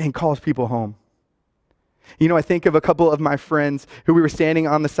 man, calls people home. You know, I think of a couple of my friends who we were standing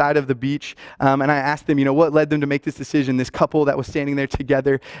on the side of the beach, and I asked them, what led them to make this decision, this couple that was standing there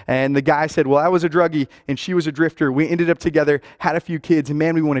together. And the guy said, well, I was a druggie, and she was a drifter. We ended up together, had a few kids, and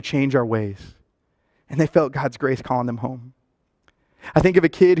man, we want to change our ways. And they felt God's grace calling them home. I think of a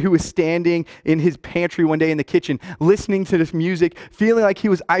kid who was standing in his pantry one day in the kitchen, listening to this music, feeling like he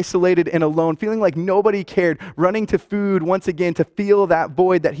was isolated and alone, feeling like nobody cared, running to food once again to feel that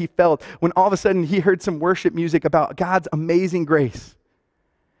void that he felt, when all of a sudden he heard some worship music about God's amazing grace.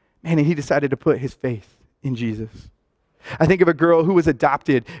 Man, and he decided to put his faith in Jesus. I think of a girl who was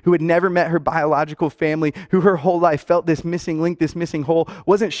adopted, who had never met her biological family, who her whole life felt this missing link, this missing hole,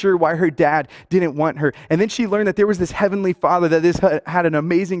 wasn't sure why her dad didn't want her. And then she learned that there was this heavenly Father, that this had an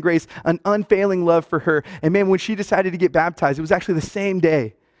amazing grace, an unfailing love for her. And man, when she decided to get baptized, it was actually the same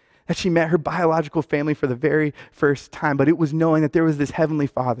day that she met her biological family for the very first time. But it was knowing that there was this heavenly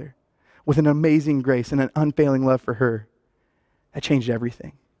Father with an amazing grace and an unfailing love for her that changed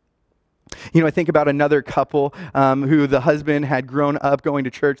everything. I think about another couple who the husband had grown up going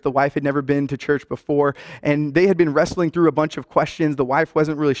to church. The wife had never been to church before, and they had been wrestling through a bunch of questions. The wife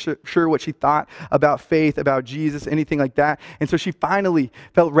wasn't really sure what she thought about faith, about Jesus, anything like that. And so she finally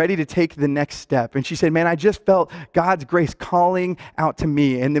felt ready to take the next step. And she said, man, I just felt God's grace calling out to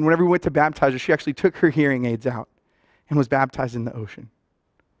me. And then whenever we went to baptize her, she actually took her hearing aids out and was baptized in the ocean.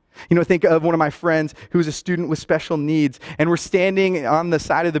 Think of one of my friends who was a student with special needs, and we're standing on the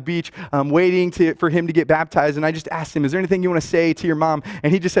side of the beach waiting for him to get baptized, and I just asked him, is there anything you want to say to your mom?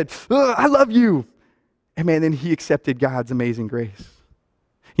 And he just said, I love you. And man, then he accepted God's amazing grace.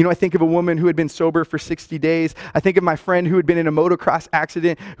 I think of a woman who had been sober for 60 days. I think of my friend who had been in a motocross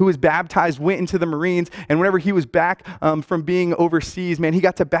accident, who was baptized, went into the Marines, and whenever he was back from being overseas, man, he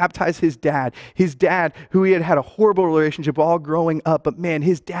got to baptize his dad. His dad, who he had had a horrible relationship all growing up, but man,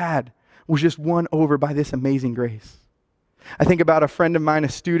 his dad was just won over by this amazing grace. I think about a friend of mine, a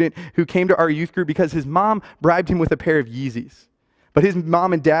student, who came to our youth group because his mom bribed him with a pair of Yeezys. But his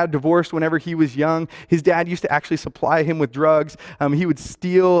mom and dad divorced whenever he was young. His dad used to actually supply him with drugs. He would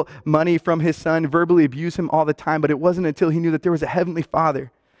steal money from his son, verbally abuse him all the time. But it wasn't until he knew that there was a heavenly Father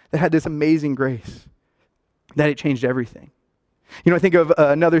that had this amazing grace that it changed everything. I think of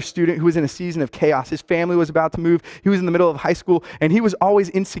another student who was in a season of chaos. His family was about to move. He was in the middle of high school, and he was always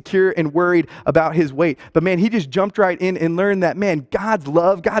insecure and worried about his weight. But man, he just jumped right in and learned that, man, God's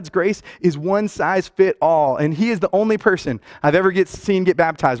love, God's grace is one size fit all. And he is the only person I've ever seen get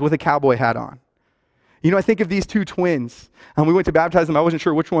baptized with a cowboy hat on. I think of these two twins. We went to baptize them. I wasn't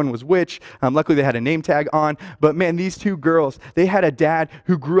sure which one was which. Luckily, they had a name tag on. But man, these two girls, they had a dad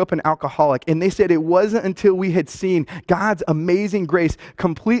who grew up an alcoholic. And they said it wasn't until we had seen God's amazing grace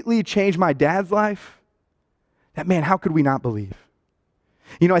completely change my dad's life that, man, how could we not believe?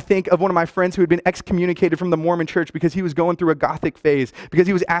 I think of one of my friends who had been excommunicated from the Mormon church because he was going through a Gothic phase, because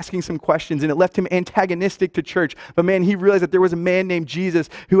he was asking some questions, and it left him antagonistic to church. But man, he realized that there was a man named Jesus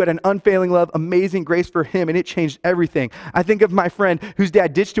who had an unfailing love, amazing grace for him, and it changed everything. I think of my friend whose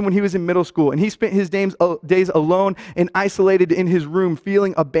dad ditched him when he was in middle school, and he spent his days alone and isolated in his room,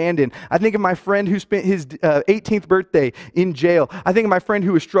 feeling abandoned. I think of my friend who spent his 18th birthday in jail. I think of my friend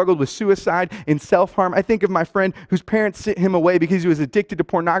who has struggled with suicide and self-harm. I think of my friend whose parents sent him away because he was addicted to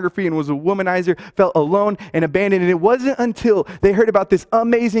pornography and was a womanizer, felt alone and abandoned. And it wasn't until they heard about this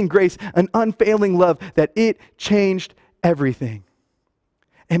amazing grace, an unfailing love, that it changed everything.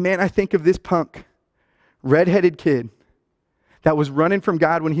 And man, I think of this punk, redheaded kid that was running from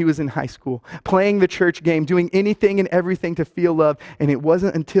God when he was in high school, playing the church game, doing anything and everything to feel love. And it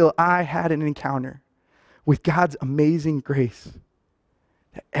wasn't until I had an encounter with God's amazing grace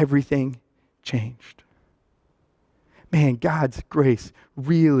that everything changed. Man, God's grace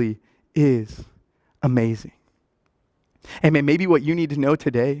really is amazing. And man, maybe what you need to know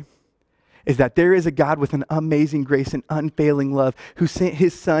today is that there is a God with an amazing grace and unfailing love who sent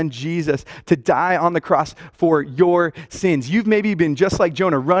his son Jesus to die on the cross for your sins. You've maybe been just like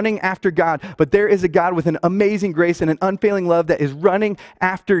Jonah, running after God, but there is a God with an amazing grace and an unfailing love that is running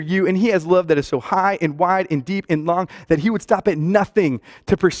after you. And he has love that is so high and wide and deep and long that he would stop at nothing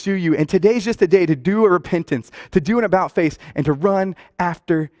to pursue you. And today's just a day to do a repentance, to do an about face, and to run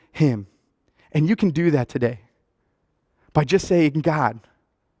after him. And you can do that today by just saying, God,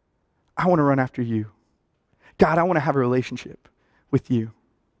 I want to run after you. God, I want to have a relationship with you.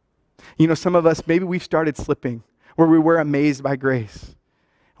 You know, some of us, maybe we've started slipping where we were amazed by grace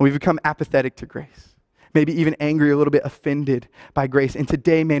and we've become apathetic to grace. Maybe even angry, a little bit offended by grace. And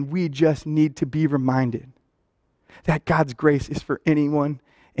today, man, we just need to be reminded that God's grace is for anyone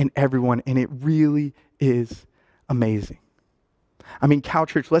and everyone, and it really is amazing. I mean,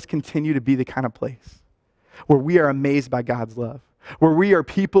 CalChurch, let's continue to be the kind of place where we are amazed by God's love, where we are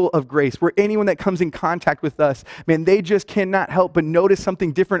people of grace, where anyone that comes in contact with us, man, they just cannot help but notice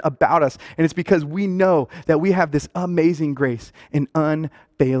something different about us. And it's because we know that we have this amazing grace and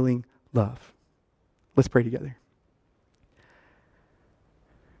unfailing love. Let's pray together.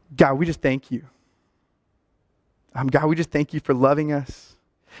 God, we just thank you. God, we just thank you for loving us.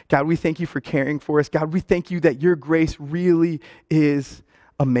 God, we thank you for caring for us. God, we thank you that your grace really is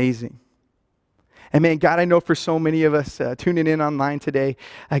amazing. And man, God, I know for so many of us tuning in online today,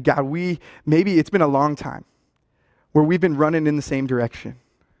 God, maybe it's been a long time where we've been running in the same direction.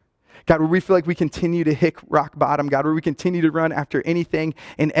 God, where we feel like we continue to hit rock bottom. God, where we continue to run after anything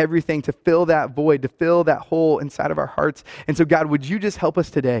and everything to fill that void, to fill that hole inside of our hearts. And so God, would you just help us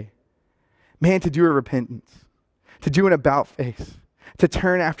today, man, to do a repentance, to do an about face, to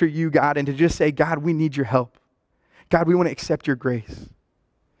turn after you, God, and to just say, God, we need your help. God, we want to accept your grace.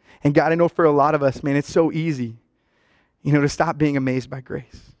 And God, I know for a lot of us, man, it's so easy, to stop being amazed by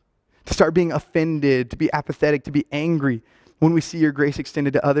grace, to start being offended, to be apathetic, to be angry when we see your grace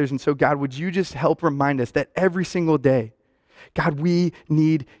extended to others. And so, God, would you just help remind us that every single day, God, we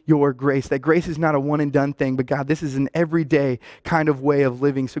need your grace, that grace is not a one and done thing, but God, this is an everyday kind of way of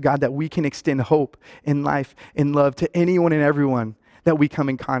living. So God, that we can extend hope and life and love to anyone and everyone that we come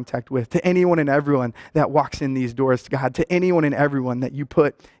in contact with, to anyone and everyone that walks in these doors, God, to anyone and everyone that you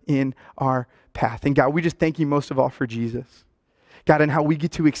put in our path. And God, we just thank you most of all for Jesus. God, and how we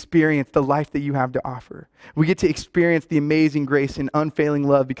get to experience the life that you have to offer. We get to experience the amazing grace and unfailing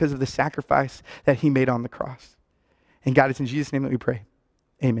love because of the sacrifice that he made on the cross. And God, it's in Jesus' name that we pray.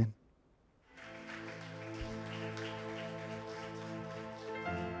 Amen.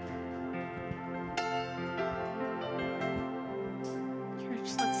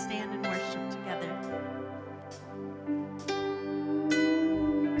 Let's stand and worship together.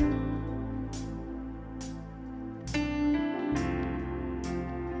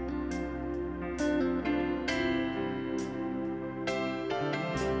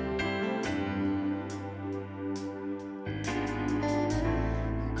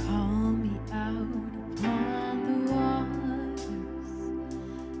 Call me out upon the waters,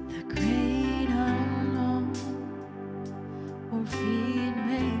 the great unknown, or feet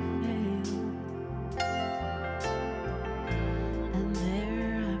may fail, and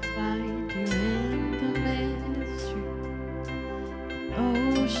there I find you in the mystery,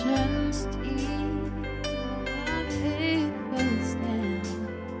 oceans deep, my faith will stand,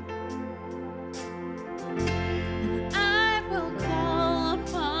 and I will call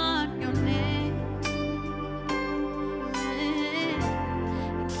upon your name,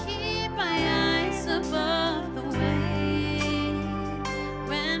 and keep my eyes above the waves.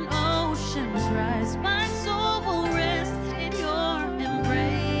 When oceans rise, my soul will rest in your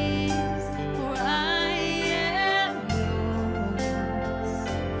embrace. For I am yours,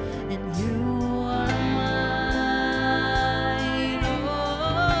 and you are mine. Oh,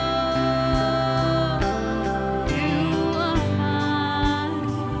 you are mine.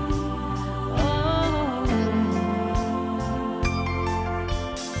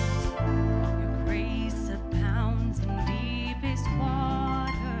 Your grace abounds in deepest waters.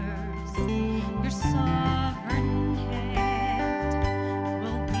 Your sovereign hand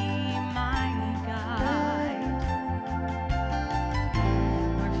will be my guide.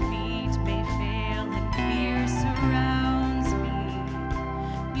 Where feet may fail and fear surrounds me,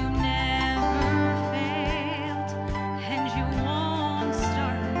 you never failed, and you won't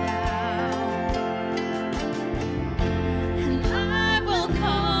start now. And I will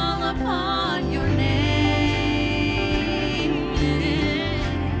call upon your name,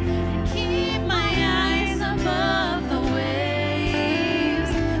 and keep my eyes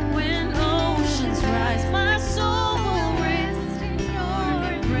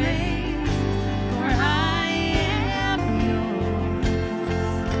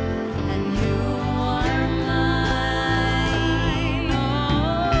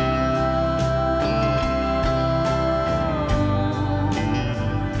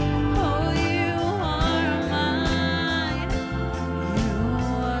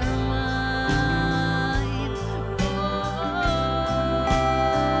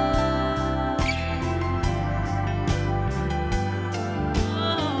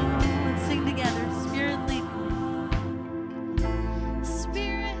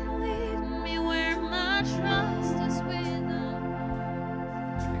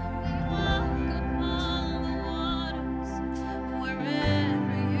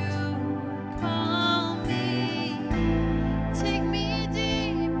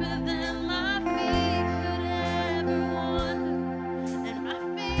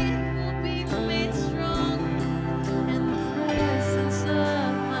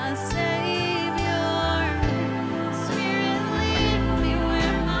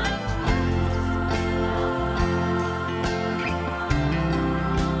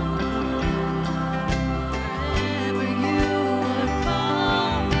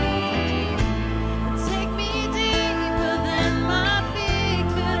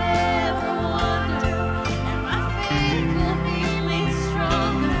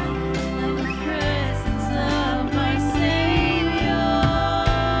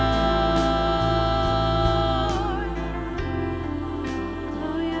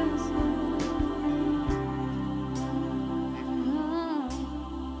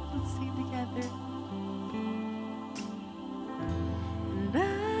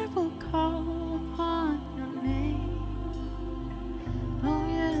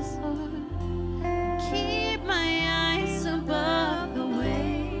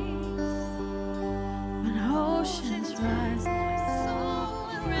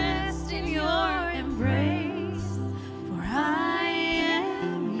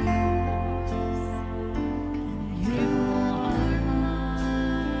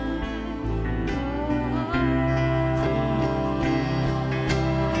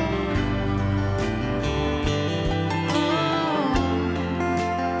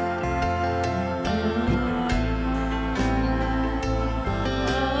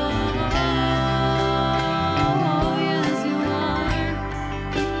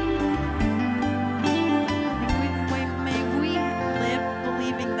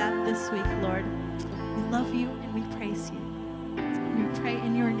love you and we praise you. And we pray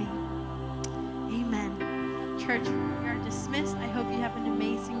in your name. Amen. Church, we are dismissed. I hope you have an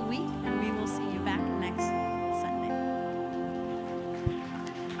amazing week, and we will see you back next Sunday.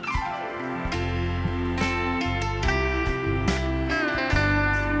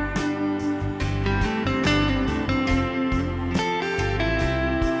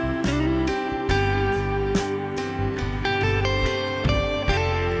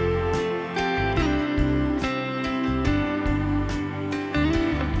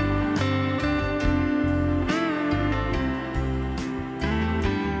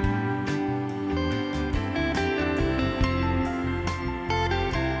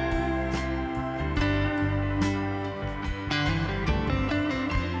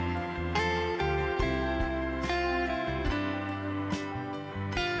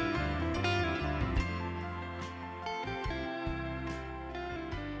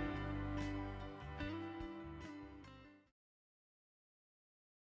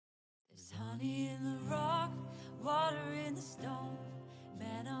 There's honey in the rock, water in the stone,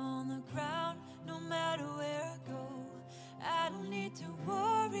 manna on the ground, no matter where I go. I don't need to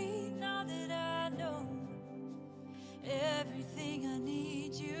worry now that I know everything I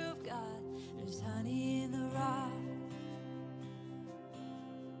need you've got. There's honey in the rock.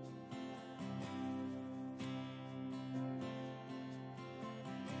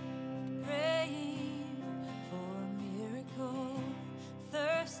 Praying for a miracle,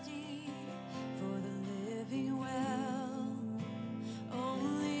 thirsty for the living well.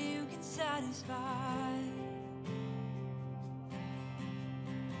 Only you can satisfy.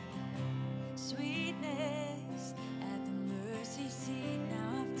 Sweetness at the mercy seat.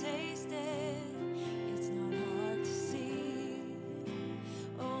 Now I've tasted, it's not hard to see.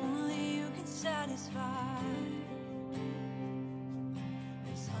 Only you can satisfy.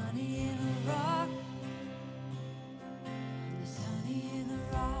 There's honey in the rock. There's honey in the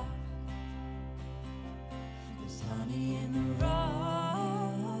rock. There's honey in the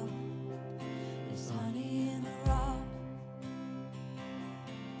rock. There's honey in the rock.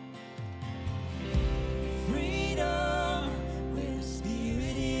 Freedom where the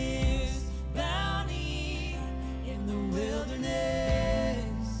Spirit is, bounty in the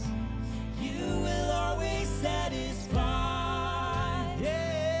wilderness. You will always satisfy.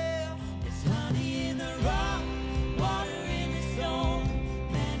 Yeah, there's honey in the rock, water in the stone,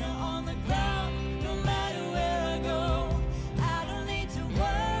 manna on the ground. No matter where I go, I don't need to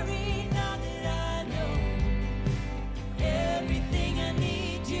worry now that I know everything I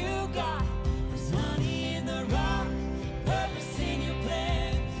need you got. There's honey in the rock, purpose in your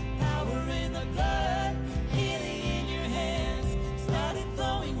plan, power in the blood, healing in your hands. Started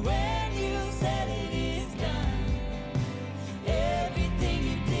flowing when you said it is done. Everything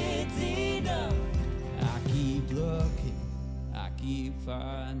you did's enough. I keep looking, I keep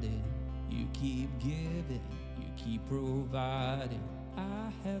finding, you keep giving, you keep providing.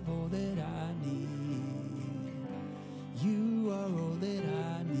 I have all that I need. You are all that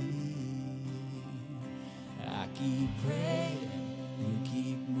I need. I keep praying, you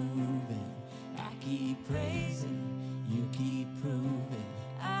keep moving. I keep praising, you keep proving.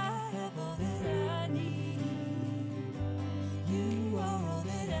 I have all that I need. You are all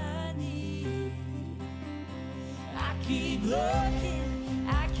that I need. I keep looking,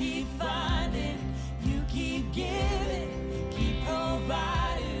 I keep finding, you keep giving, keep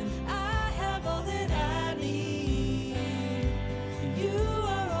providing. I have all that I need. You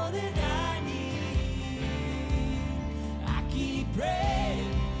are all that I need. I keep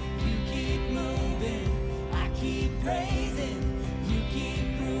praying, you keep moving. I keep praising, you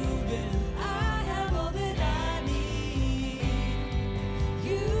keep proving. I have all that I need.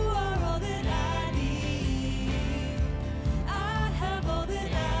 You are all that I need. I have all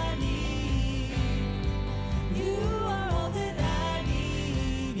that I need. You are all that I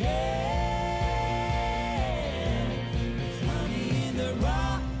need. Yeah. There's honey in the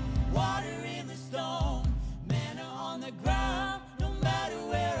rock, water in the stone, manna on the ground. No matter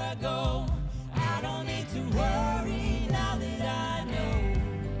where I go, I don't need to worry now that I know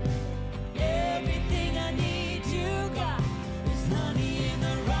everything I need you got. There's honey in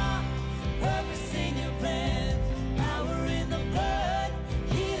the rock, purpose in your plan, power in the blood,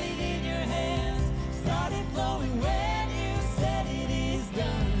 healing in your hands. Started flowing when you said it is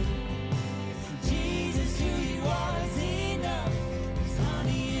done. Jesus, who you are is enough. There's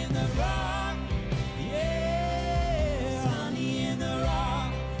honey in the rock. Yeah, there's honey in the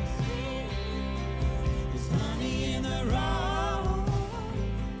rock. There's honey in the rock.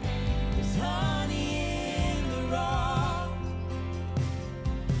 There's honey in the rock.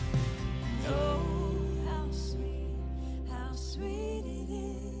 Oh, I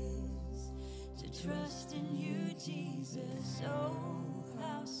Jesus. Oh,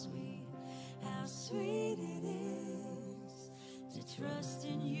 how sweet it is to trust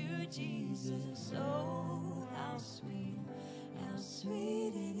in you, Jesus. Oh, how sweet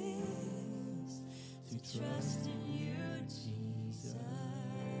it is to trust in you, Jesus.